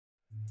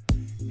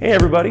Hey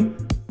everybody,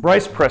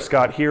 Bryce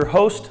Prescott here,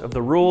 host of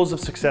the Rules of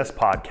Success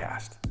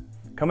podcast,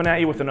 coming at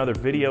you with another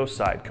video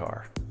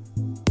sidecar.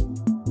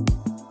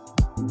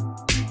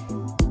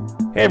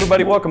 Hey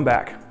everybody, welcome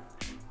back.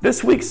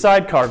 This week's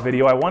sidecar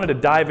video, I wanted to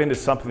dive into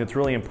something that's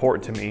really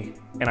important to me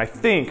and I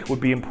think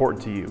would be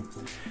important to you.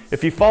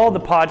 If you followed the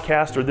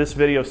podcast or this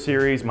video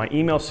series, my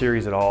email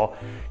series at all,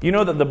 you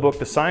know that the book,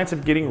 The Science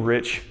of Getting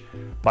Rich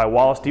by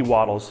Wallace D.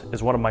 Wattles,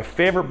 is one of my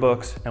favorite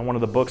books and one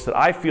of the books that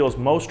I feel is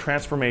most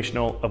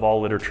transformational of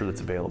all literature that's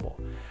available.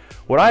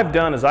 What I've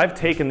done is I've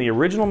taken the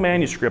original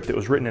manuscript that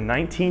was written in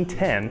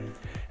 1910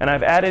 and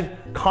I've added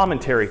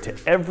commentary to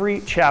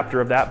every chapter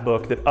of that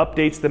book that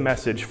updates the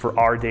message for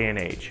our day and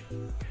age.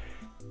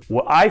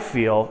 What I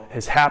feel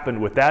has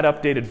happened with that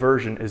updated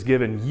version is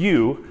given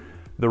you,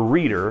 the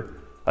reader,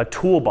 a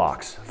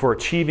toolbox for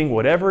achieving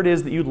whatever it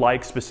is that you'd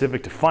like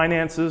specific to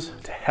finances,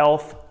 to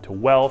health, to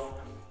wealth,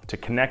 to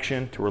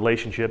connection, to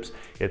relationships.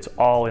 It's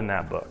all in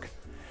that book.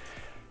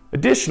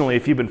 Additionally,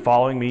 if you've been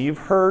following me, you've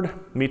heard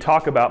me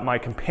talk about my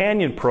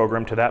companion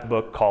program to that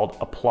book called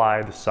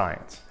Apply the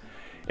Science.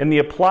 In the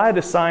Apply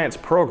the Science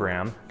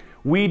program,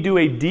 we do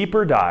a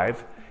deeper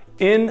dive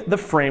in the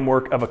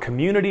framework of a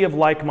community of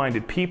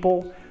like-minded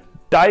people,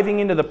 diving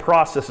into the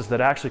processes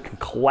that actually can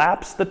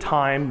collapse the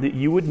time that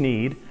you would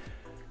need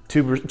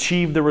to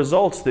achieve the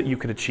results that you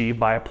could achieve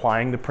by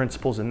applying the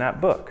principles in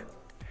that book.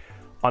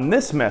 On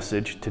this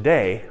message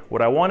today,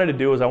 what I wanted to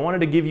do is I wanted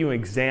to give you an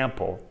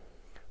example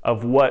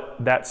of what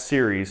that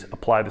series,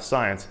 Apply the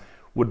Science,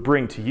 would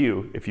bring to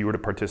you if you were to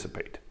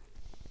participate.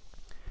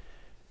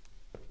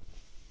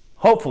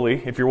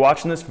 Hopefully, if you're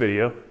watching this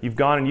video, you've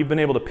gone and you've been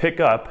able to pick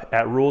up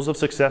at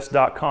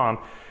rulesofsuccess.com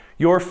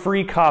your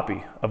free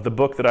copy of the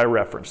book that I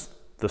referenced,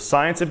 The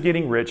Science of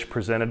Getting Rich,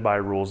 presented by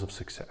Rules of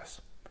Success.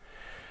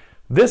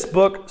 This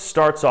book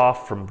starts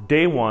off from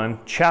day one,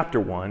 chapter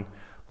one,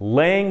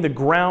 laying the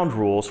ground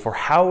rules for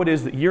how it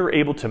is that you're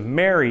able to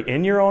marry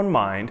in your own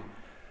mind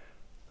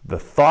the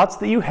thoughts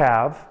that you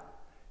have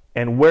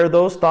and where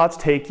those thoughts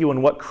take you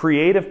and what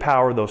creative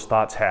power those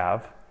thoughts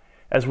have,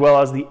 as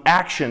well as the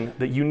action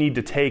that you need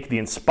to take, the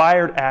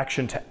inspired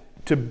action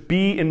to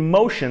be in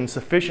motion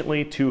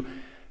sufficiently to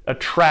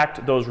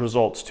attract those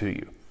results to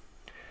you.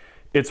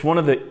 It's one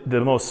of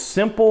the most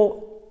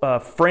simple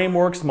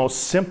frameworks,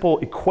 most simple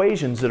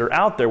equations that are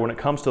out there when it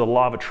comes to the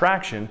law of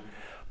attraction,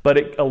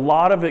 but a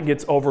lot of it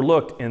gets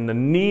overlooked in the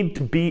need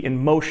to be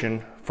in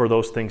motion for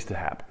those things to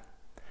happen.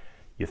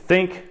 You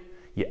think,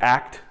 you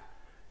act,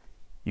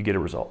 you get a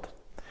result.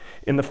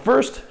 In the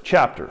first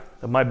chapter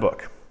of my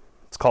book,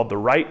 it's called The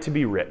Right to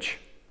Be Rich.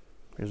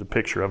 Here's a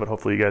picture of it.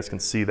 Hopefully you guys can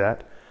see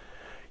that.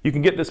 You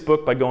can get this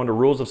book by going to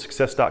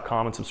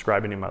rulesofsuccess.com and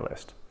subscribing to my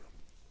list.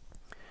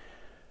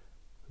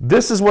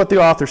 This is what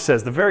the author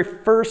says. The very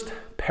first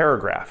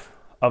paragraph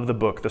of the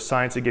book, The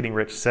Science of Getting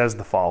Rich, says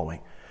the following.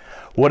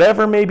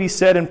 Whatever may be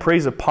said in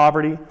praise of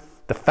poverty,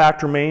 the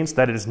fact remains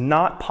that it is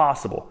not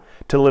possible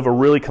to live a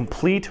really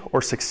complete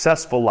or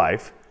successful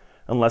life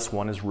unless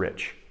one is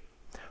rich.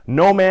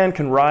 No man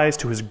can rise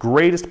to his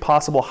greatest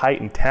possible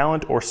height in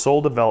talent or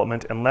soul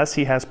development unless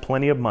he has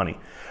plenty of money.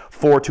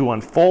 For to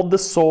unfold the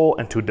soul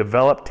and to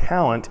develop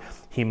talent,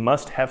 he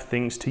must have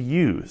things to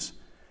use.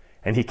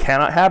 And he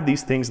cannot have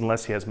these things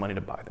unless he has money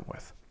to buy them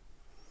with.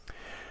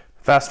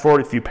 Fast forward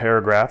a few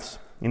paragraphs,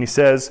 and he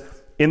says,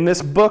 in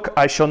this book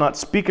I shall not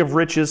speak of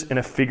riches in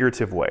a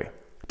figurative way.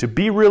 To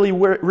be really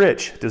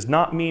rich does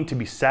not mean to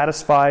be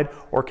satisfied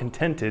or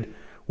contented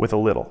with a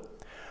little.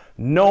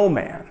 No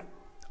man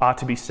ought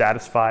to be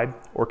satisfied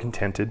or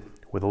contented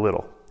with a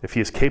little if he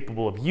is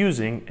capable of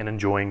using and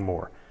enjoying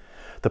more.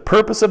 The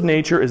purpose of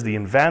nature is the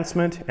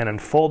advancement and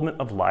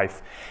unfoldment of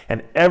life,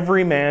 and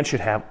every man should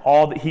have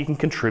all that he can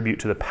contribute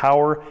to the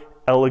power,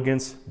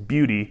 elegance,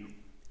 beauty,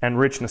 and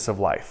richness of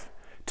life.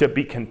 To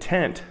be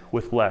content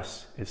with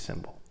less is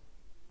sinful.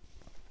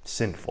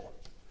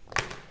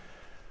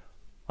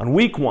 On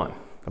week one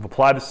of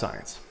Apply the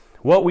Science,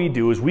 what we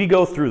do is we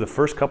go through the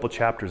first couple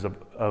chapters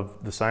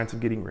of The Science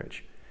of Getting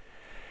Rich,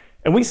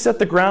 and we set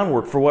the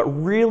groundwork for what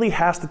really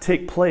has to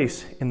take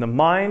place in the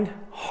mind,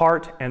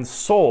 heart, and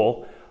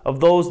soul of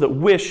those that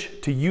wish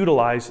to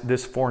utilize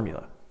this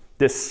formula,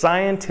 this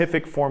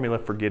scientific formula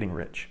for getting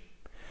rich.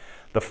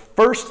 The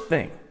first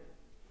thing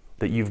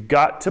that you've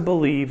got to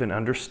believe and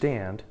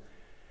understand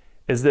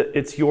is that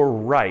it's your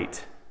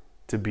right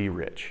to be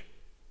rich.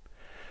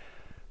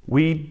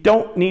 We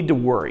don't need to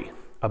worry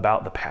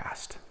about the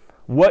past.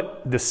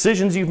 What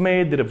decisions you've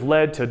made that have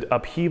led to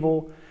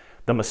upheaval,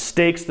 the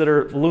mistakes that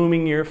are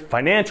looming, your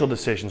financial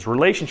decisions,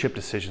 relationship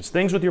decisions,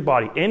 things with your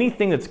body,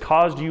 anything that's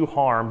caused you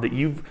harm that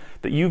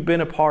you've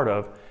been a part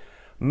of,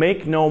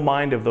 make no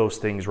mind of those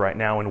things right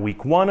now. In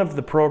week one of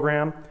the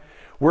program,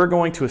 we're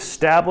going to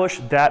establish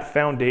that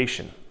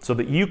foundation so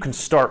that you can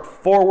start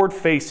forward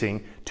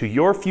facing to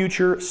your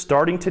future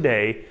starting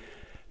today,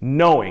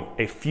 knowing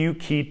a few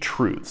key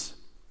truths.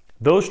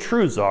 Those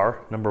truths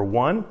are, number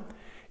one,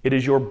 it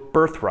is your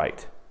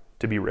birthright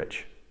to be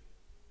rich.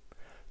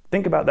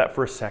 Think about that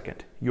for a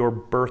second. Your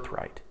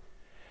birthright.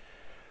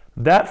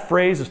 That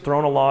phrase is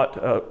thrown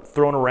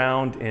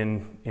around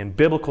in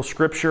biblical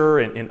scripture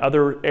and in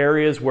other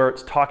areas where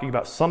it's talking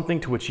about something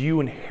to which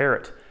you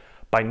inherit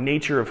by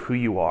nature of who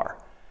you are.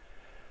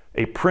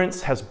 A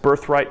prince has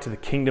birthright to the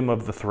kingdom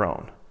of the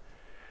throne.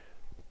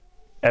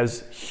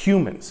 As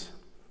humans,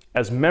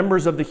 as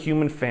members of the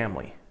human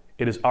family,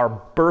 it is our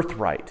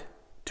birthright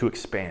to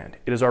expand.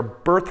 It is our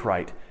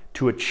birthright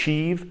to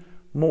achieve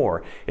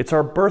more. It's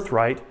our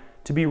birthright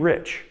to be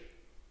rich.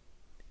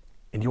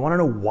 And you want to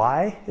know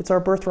why it's our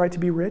birthright to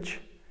be rich?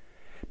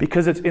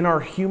 Because it's in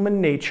our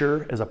human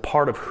nature as a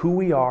part of who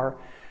we are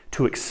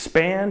to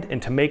expand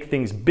and to make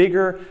things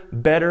bigger,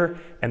 better,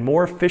 and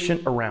more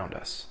efficient around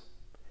us.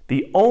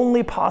 The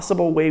only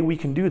possible way we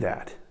can do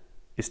that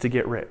is to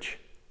get rich.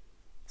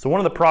 So one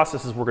of the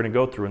processes we're going to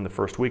go through in the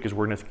first week is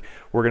we're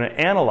going to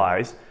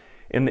analyze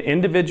in the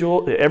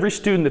individual, every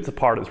student that's a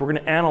part of this, we're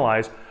going to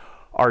analyze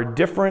our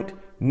different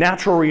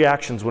natural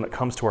reactions when it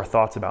comes to our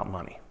thoughts about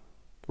money.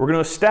 We're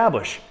going to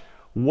establish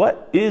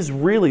what is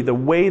really the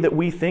way that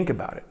we think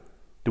about it.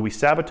 Do we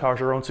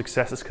sabotage our own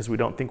successes because we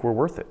don't think we're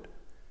worth it?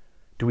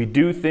 Do we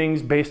do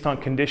things based on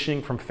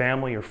conditioning from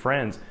family or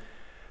friends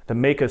that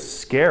make us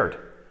scared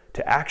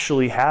to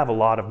actually have a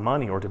lot of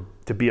money or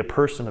to be a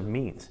person of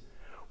means?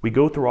 We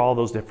go through all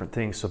those different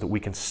things so that we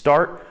can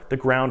start the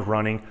ground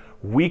running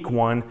week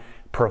one,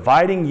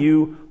 providing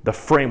you the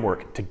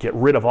framework to get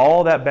rid of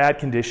all that bad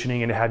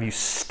conditioning and to have you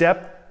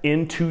step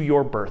into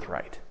your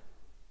birthright.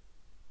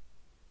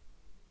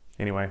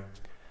 Anyway,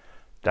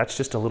 that's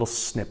just a little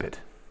snippet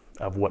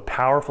of what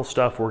powerful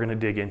stuff we're going to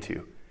dig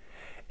into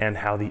and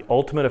how the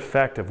ultimate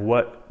effect of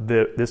what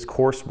this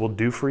course will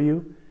do for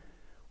you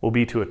will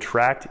be to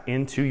attract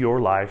into your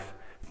life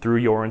through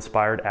your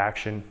inspired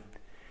action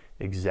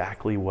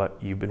exactly what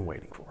you've been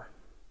waiting for.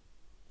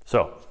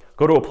 So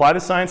go to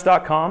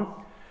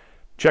applythescience.com,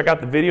 check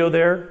out the video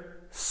there,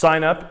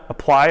 sign up,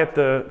 apply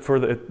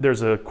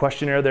there's a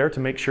questionnaire there to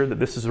make sure that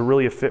this is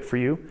really a fit for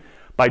you.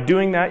 By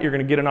doing that, you're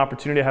going to get an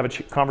opportunity to have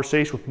a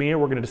conversation with me, and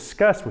we're going to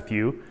discuss with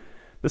you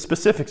the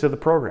specifics of the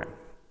program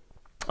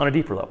on a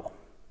deeper level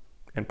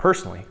and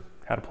personally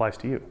how it applies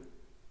to you.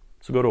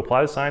 So go to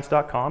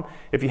applythescience.com.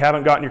 If you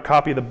haven't gotten your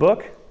copy of the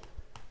book,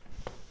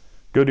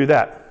 go do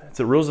that. It's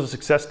at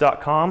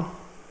rulesofsuccess.com.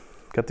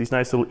 Got these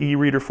nice little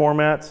e-reader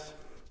formats.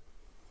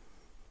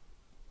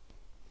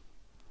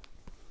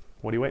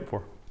 What are you waiting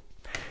for?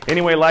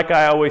 Anyway, like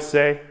I always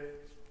say,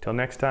 till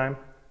next time,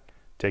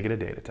 take it a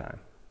day at a time.